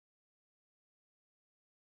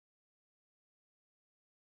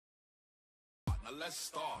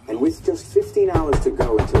And with just 15 hours to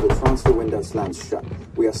go until the transfer window slams shut,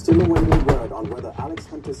 we are still awaiting word on whether Alex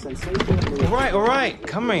Hunter's sensational... All right,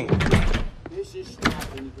 coming.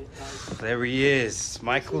 There he is,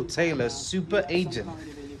 Michael Taylor, super agent.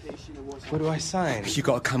 Where do I sign? You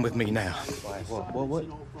gotta come with me now. Why, what?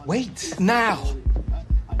 Wait! Now!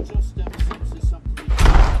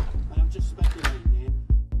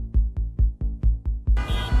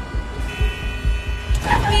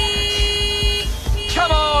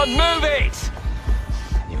 Come on, move it!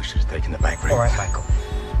 You should have taken the back route. All right, Michael.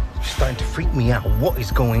 You're starting to freak me out. What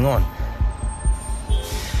is going on?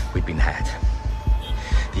 We've been had.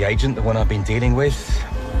 The agent, the one I've been dealing with,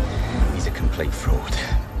 he's a complete fraud.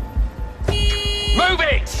 Move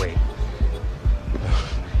it! Wait.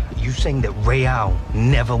 You saying that Real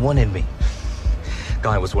never wanted me?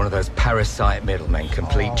 Guy was one of those parasite middlemen,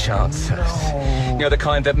 complete chancers. No. You know, the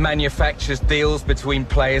kind that manufactures deals between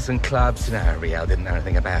players and clubs. No, Real didn't know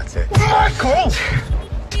anything about it. Michael!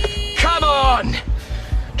 Come on! Do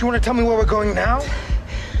you want to tell me where we're going now?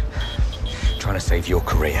 Trying to save your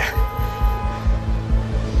career.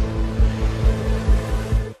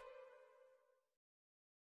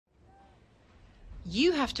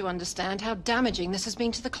 You have to understand how damaging this has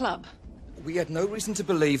been to the club. We had no reason to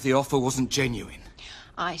believe the offer wasn't genuine.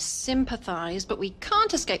 I sympathise, but we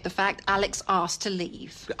can't escape the fact Alex asked to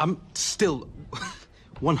leave. I'm still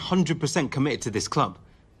 100% committed to this club.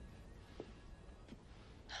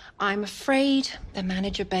 I'm afraid the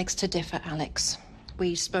manager begs to differ, Alex.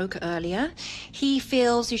 We spoke earlier. He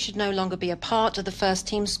feels you should no longer be a part of the first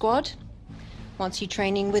team squad. Wants you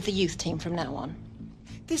training with the youth team from now on.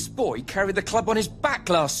 This boy carried the club on his back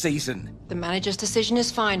last season. The manager's decision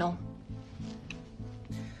is final.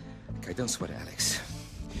 Okay, don't sweat it, Alex.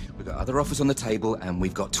 We've got other offers on the table and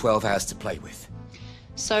we've got 12 hours to play with.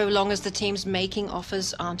 So long as the teams making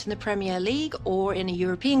offers aren't in the Premier League or in a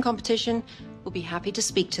European competition, we'll be happy to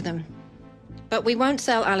speak to them. But we won't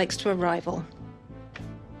sell Alex to a rival.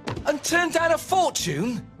 And turn down a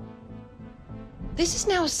fortune? This is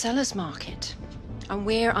now a seller's market, and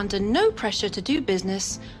we're under no pressure to do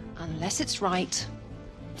business unless it's right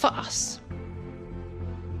for us.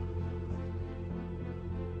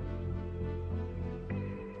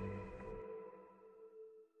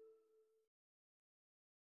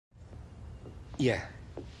 Yeah.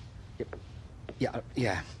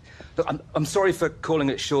 Look, I'm sorry for calling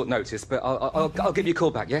it short notice, but I'll give you a call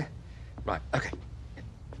back, yeah? Right, okay.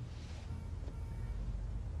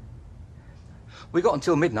 We got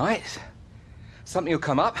until midnight. Something will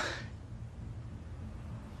come up.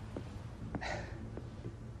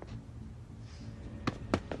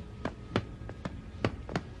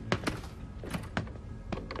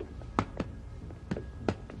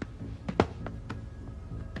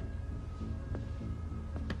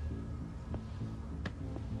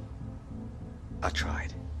 I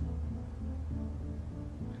tried.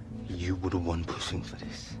 You were the one pushing for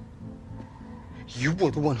this. You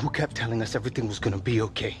were the one who kept telling us everything was gonna be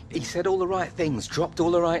okay. He said all the right things, dropped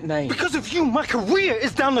all the right names. Because of you, my career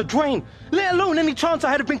is down the drain. Let alone any chance I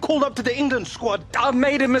had of being called up to the England squad. I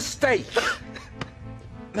made a mistake.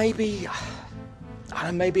 Maybe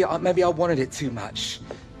I wanted it too much.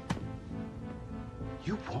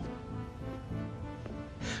 You what?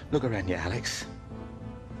 Look around you, Alex.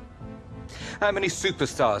 How many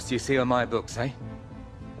superstars do you see on my books, eh?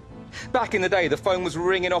 Back in the day, the phone was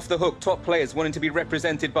ringing off the hook, top players wanting to be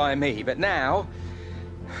represented by me. But now,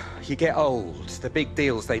 you get old, the big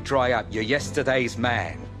deals, they dry up. You're yesterday's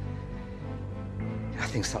man.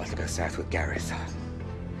 Things started to go south with Gareth.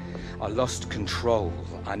 I lost control.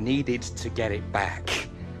 I needed to get it back.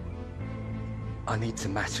 I need to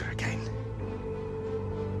matter again.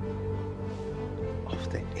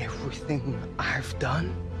 After everything I've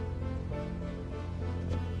done?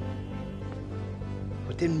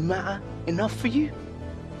 It didn't matter enough for you?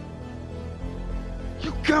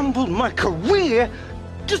 You gambled my career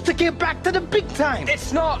just to get back to the big time!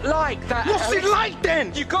 It's not like that, What's Alex. it like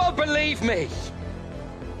then? You gotta believe me!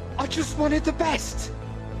 I just wanted the best.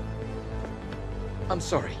 I'm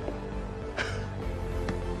sorry.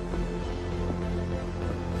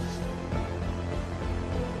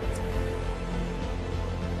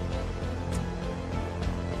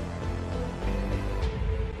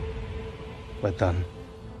 We're done.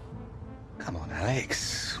 Come on,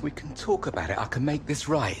 Alex. We can talk about it. I can make this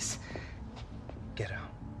right. Get out.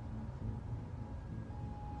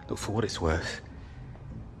 Look, for what it's worth,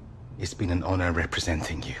 it's been an honor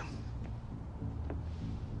representing you.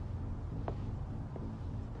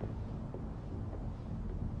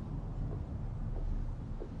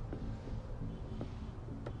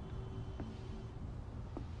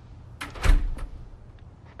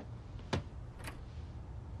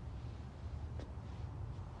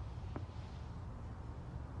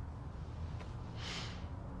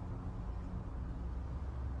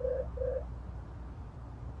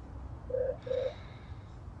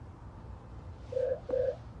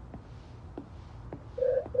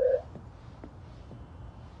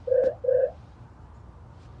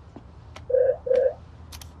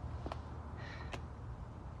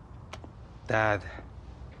 Dad.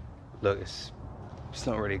 Look, it's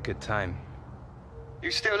not really a good time.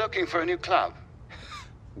 You still looking for a new club?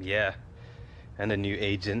 Yeah, and a new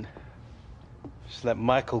agent. Just let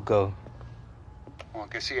Michael go. Well, I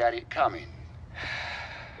guess he had it coming.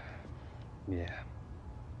 Yeah.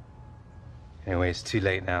 Anyway, it's too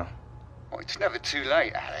late now. Well, it's never too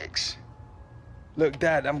late, Alex. Look,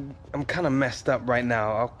 Dad, I'm kind of messed up right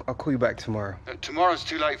now. I'll call you back tomorrow. Tomorrow's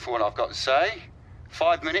too late for what I've got to say.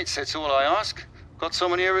 5 minutes, that's all I ask. Got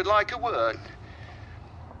someone here who'd like a word.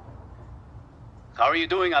 How are you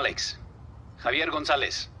doing, Alex? Javier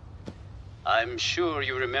Gonzalez. I'm sure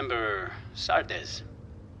you remember Zardes.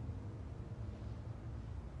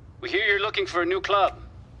 We hear you're looking for a new club.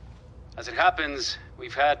 As it happens,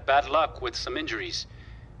 we've had bad luck with some injuries,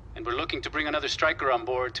 and we're looking to bring another striker on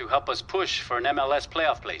board to help us push for an MLS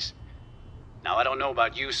playoff place. Now, I don't know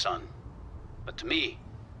about you, son, but to me,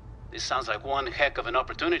 this sounds like one heck of an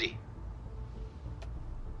opportunity.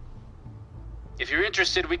 If you're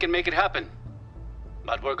interested, we can make it happen.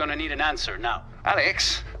 But we're gonna need an answer now.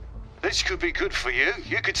 Alex, this could be good for you.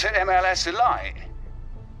 You could set MLS alight.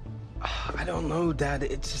 I don't know, Dad.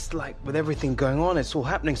 It's just like, with everything going on, it's all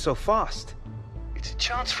happening so fast. It's a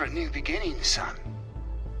chance for a new beginning, son.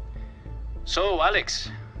 So, Alex,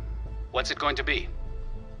 what's it going to be?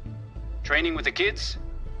 Training with the kids?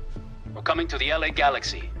 Or coming to the LA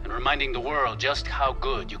Galaxy and reminding the world just how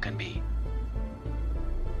good you can be?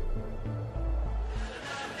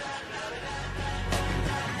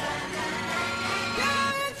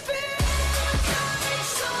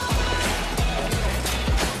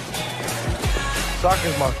 Soccer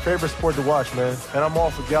is my favorite sport to watch, man, and I'm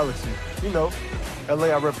all for Galaxy. You know, LA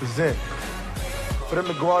I represent. For them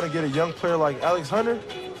to go out and get a young player like Alex Hunter,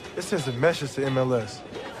 it sends a message to MLS.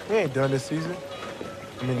 We ain't done this season.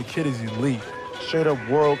 I mean, the kid is elite, straight up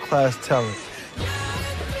world-class talent.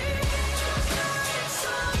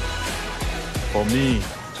 For me,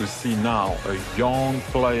 to see now a young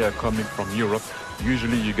player coming from Europe,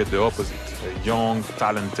 usually you get the opposite, a young,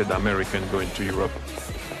 talented American going to Europe.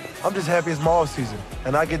 I'm just happy it's my off season,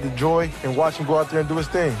 and I get the joy and watch him go out there and do his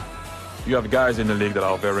thing. You have guys in the league that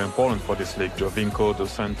are very important for this league, Jovinko,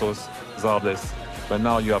 Dos Santos, Zardes, but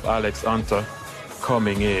now you have Alex Hunter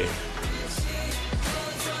coming in.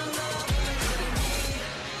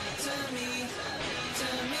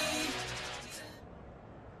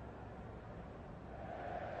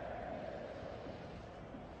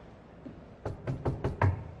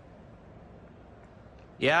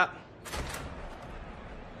 Yeah.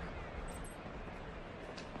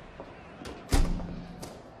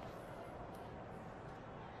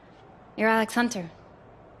 You're Alex Hunter.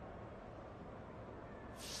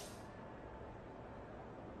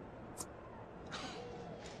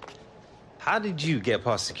 How did you get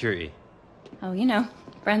past security? Oh, you know,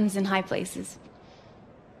 friends in high places.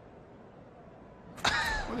 Well,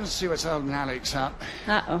 let's see what's holding Alex up.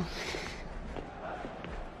 Uh-oh.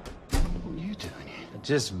 What are you doing here?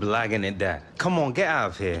 Just blagging it, Dad. Come on, get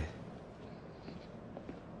out of here.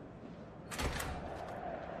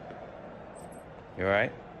 You all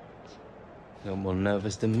right? You're more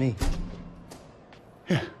nervous than me.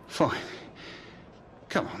 Yeah, fine.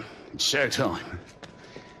 Come on, it's showtime.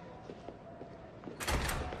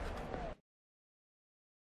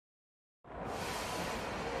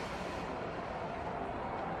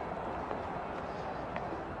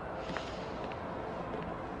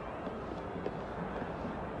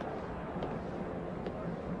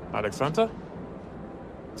 Alex Hunter?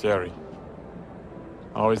 Thierry.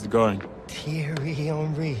 How is it going? Thierry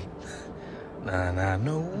Henry. Nah,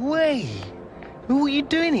 no way. What are you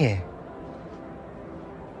doing here?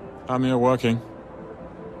 I'm here working.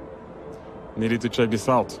 Needed to check this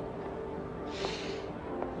out.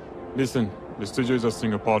 Listen, the studio is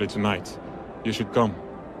hosting a party tonight. You should come.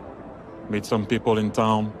 Meet some people in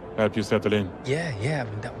town, help you settle in. Yeah, I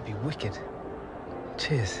mean, that would be wicked.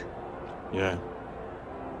 Cheers. Yeah.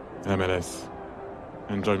 MLS.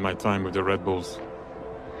 Enjoyed my time with the Red Bulls.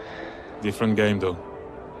 Different game, though.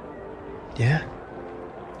 Yeah?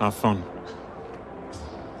 Have fun.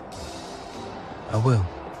 I will.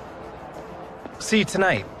 See you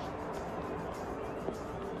tonight.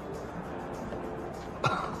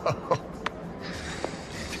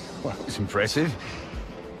 Well, it's impressive.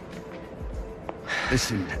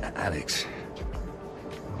 Listen, Alex.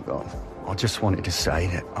 I just wanted to say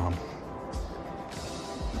that,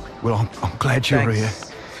 well, I'm glad you're here.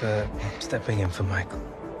 Thanks for stepping in for Michael.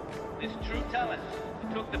 This true talent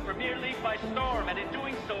took the Premier League by storm, and in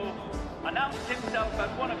doing so, announced himself as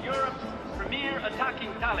one of Europe's premier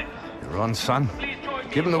attacking talents. You're on, son. Please join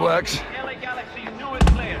me Give him the in works. LA Galaxy's newest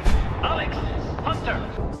player, Alex Hunter.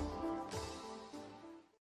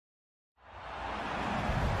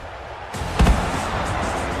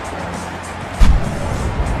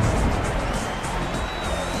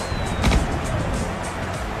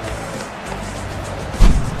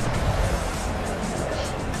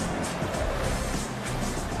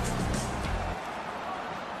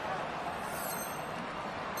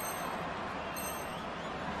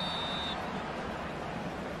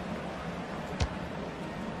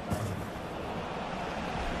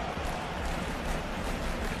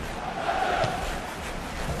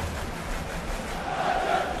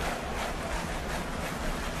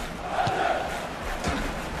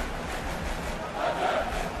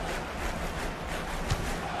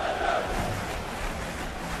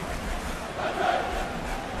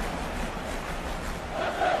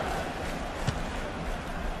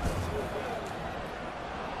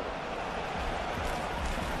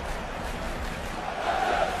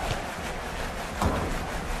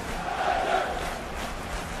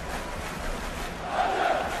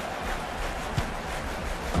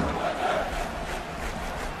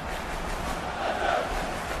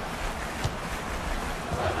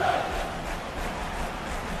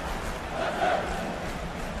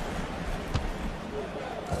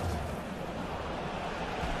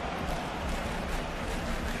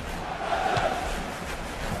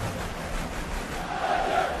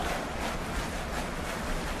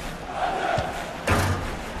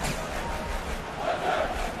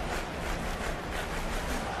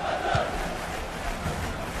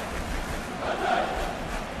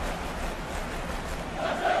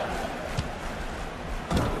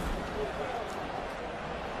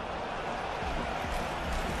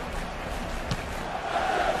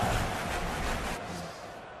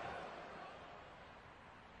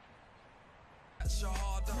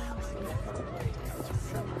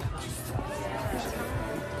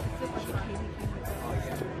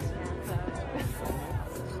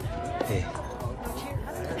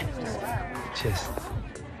 Cheers.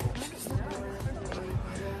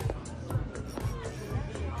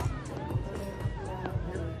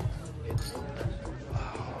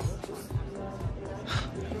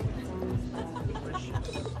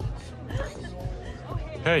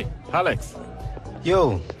 Hey, Alex.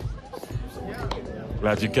 Yo.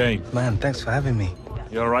 Glad you came. Man, thanks for having me.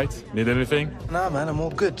 You alright? Need anything? Nah, man, I'm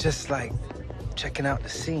all good. Just, like, checking out the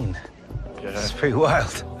scene. Yeah. It's pretty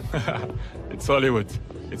wild. It's Hollywood.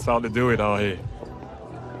 It's hard to do it out here.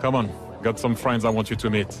 Come on, got some friends I want you to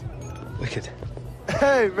meet. Wicked.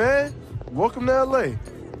 Hey, man. Welcome to LA.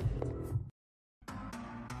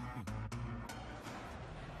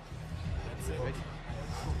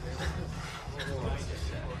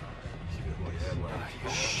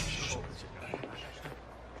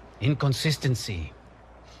 Inconsistency.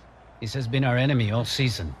 This has been our enemy all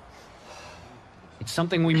season. It's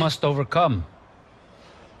something we must overcome.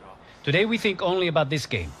 Today we think only about this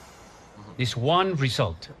game. This one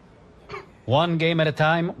result. One game at a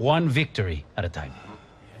time, one victory at a time.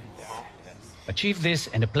 Achieve this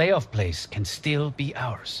and a playoff place can still be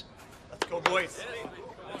ours. Let's go, boys.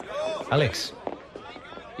 Alex,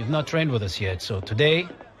 you've not trained with us yet, so today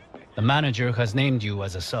the manager has named you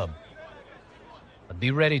as a sub. But be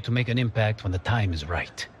ready to make an impact when the time is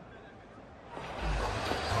right.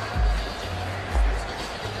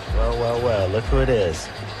 Well, look who it is.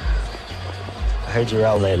 I heard you were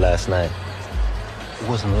out late last night. It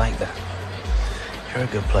wasn't like that. You're a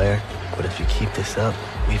good player, but if you keep this up,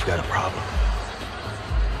 we've got a problem.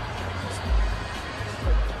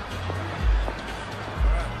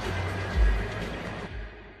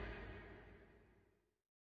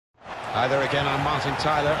 Hi there again, I'm Martin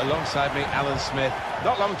Tyler, alongside me Alan Smith.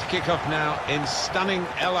 Not long to kick off now in stunning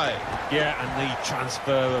LA. Yeah, and the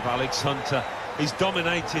transfer of Alex Hunter. He's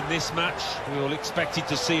dominating this match. We all expected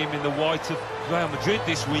to see him in the white of Real Madrid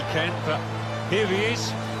this weekend, but here he is.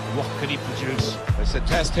 What can he produce? It's a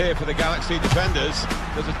test here for the Galaxy defenders.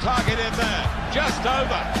 There's a target in there, just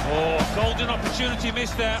over. Oh, golden opportunity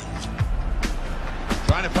missed there.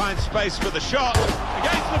 Trying to find space for the shot,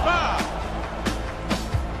 against the bar.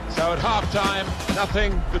 So at half-time,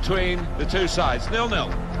 nothing between the two sides, 0-0.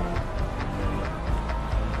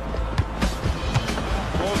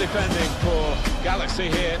 More defending for Galaxy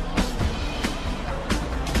here.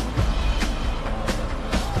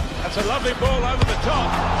 That's a lovely ball over the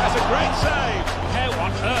top. That's a great save. How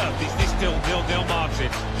on earth is this still 0-0,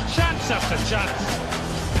 Martin? Chance after chance.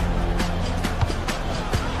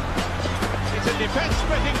 It's a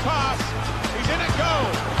defence-splitting pass. He's in at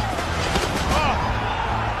goal. Oh!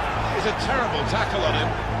 It's a terrible tackle on him.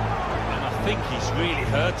 And I think he's really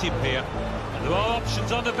hurt him here. And there are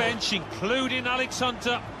options on the bench, including Alex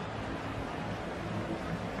Hunter.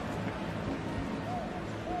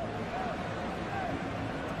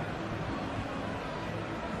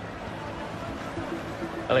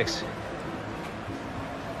 Alex,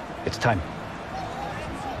 it's time.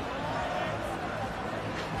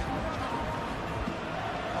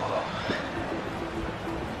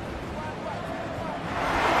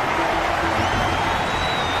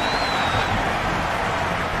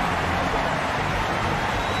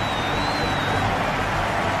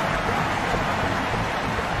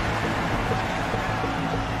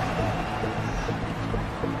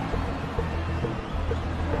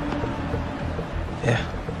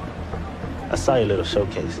 I saw your little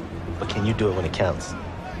showcase, but can you do it when it counts?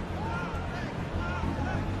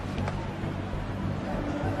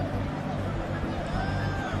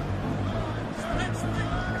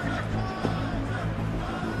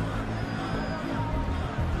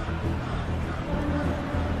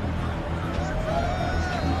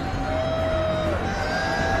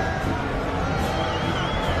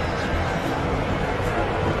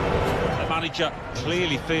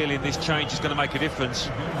 Clearly feeling this change is going to make a difference.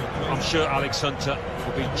 I'm sure Alex Hunter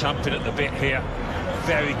will be champing at the bit here.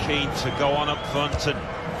 Very keen to go on up front and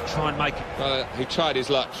try and make it. Well, he tried his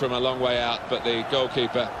luck from a long way out, but the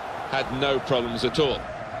goalkeeper had no problems at all.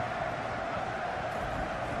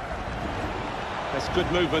 That's good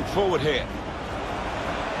movement forward here.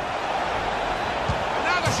 And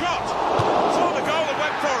now the shot! Saw the goal and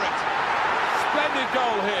went for it. Splendid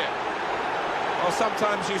goal here. Well,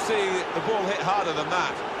 sometimes you see the ball hit harder than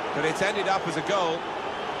that, but it's ended up as a goal.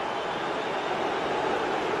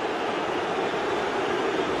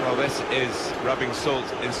 Well, this is rubbing salt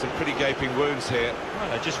in some pretty gaping wounds here. Well,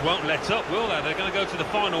 they just won't let up, will they? They're going to go to the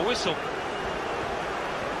final whistle.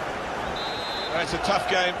 Well, it's a tough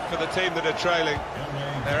game for the team that are trailing.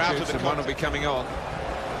 They're out of the contest. One will be coming on.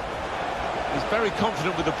 He's very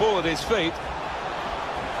confident with the ball at his feet.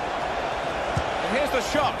 And here's the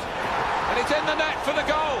shot. And it's in the net for the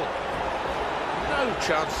goal. No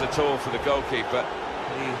chance at all for the goalkeeper.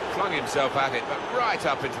 He flung himself at it, but right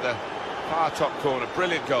up into the far top corner.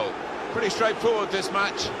 Brilliant goal. Pretty straightforward this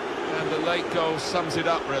match, and the late goal sums it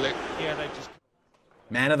up, really. Yeah, they just...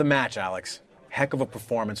 Man of the match, Alex. Heck of a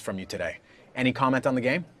performance from you today. Any comment on the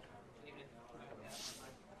game?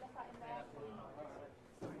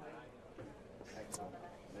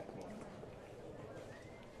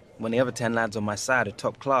 When the other 10 lads on my side are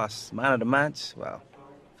top class, man of the match, well,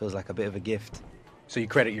 feels like a bit of a gift. So you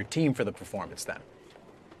credit your team for the performance then?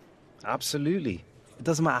 Absolutely. It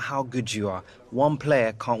doesn't matter how good you are. One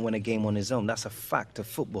player can't win a game on his own. That's a fact of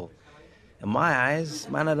football. In my eyes,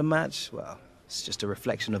 man of the match, well, it's just a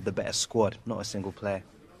reflection of the better squad, not a single player.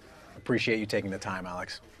 Appreciate you taking the time,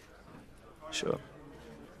 Alex. Sure.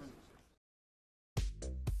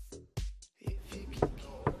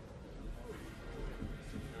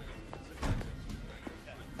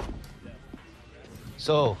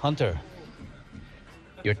 So, Hunter,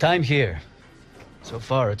 your time here, so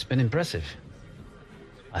far it's been impressive.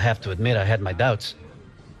 I have to admit I had my doubts.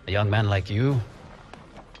 A young man like you,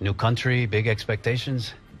 new country, big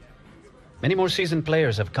expectations. Many more seasoned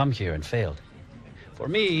players have come here and failed. For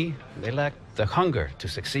me, they lacked the hunger to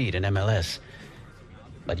succeed in MLS.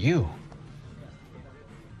 But you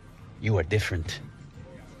are different.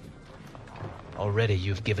 Already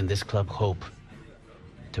you've given this club hope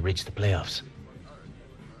to reach the playoffs.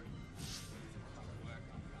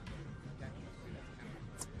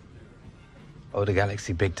 Oh, the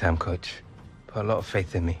Galaxy big time, coach. Put a lot of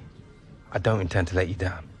faith in me. I don't intend to let you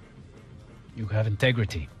down. You have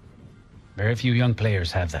integrity. Very few young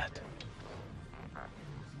players have that.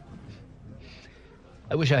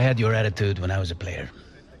 I wish I had your attitude when I was a player.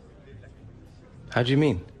 How do you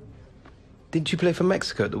mean? Didn't you play for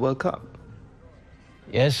Mexico at the World Cup?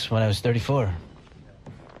 Yes, when I was 34.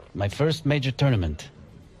 My first major tournament.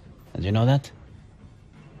 Did you know that?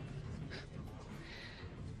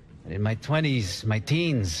 In my 20s, my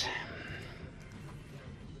teens,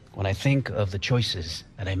 when I think of the choices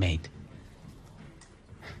that I made.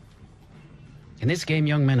 In this game,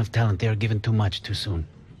 young men of talent, they are given too much too soon.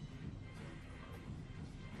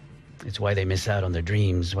 It's why they miss out on their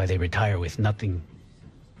dreams, why they retire with nothing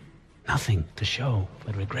to show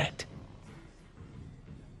but regret.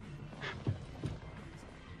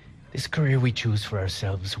 This career we choose for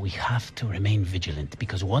ourselves, we have to remain vigilant,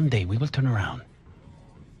 because one day we will turn around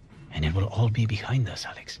and it will all be behind us,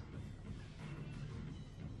 Alex.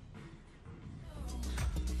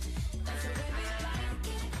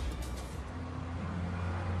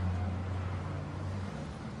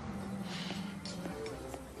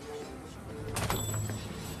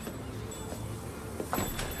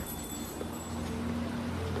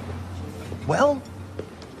 Well?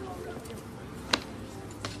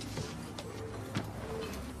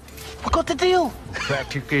 I got the deal.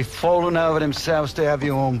 Practically falling over themselves to have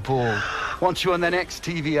you on board. Want you on the next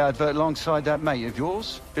TV advert alongside that mate of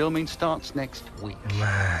yours. Filming starts next week.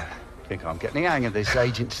 Man. Think I'm getting the hang of this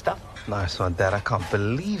agent stuff. Nice one, Dad. I can't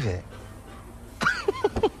believe it.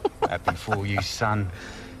 Happy for you, son.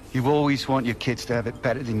 You always want your kids to have it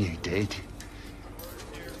better than you did.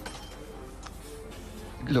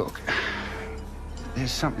 Look,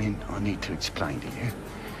 there's something I need to explain to you.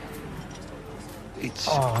 It's...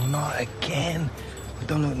 Oh, not again.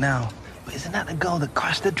 Don't look now. But isn't that the girl that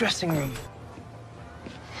crashed the dressing room?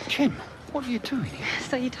 Kim, what are you doing here?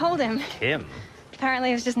 So you told him. Kim? Apparently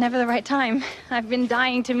it was just never the right time. I've been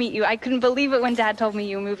dying to meet you. I couldn't believe it when Dad told me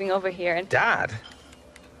you were moving over here. And Dad?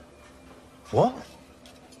 What?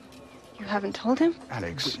 you haven't told him?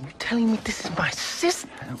 Alex. You're telling me this is my sister?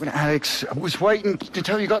 Alex, I was waiting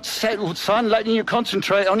until you got settled, son, letting you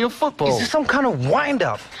concentrate on your football. Is this some kind of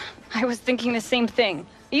wind-up? I was thinking the same thing.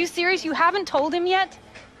 Are you serious? You haven't told him yet?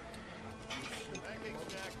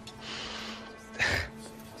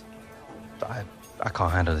 I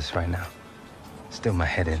can't handle this right now. Still my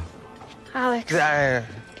head in. Alex. I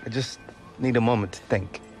just need a moment to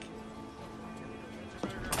think.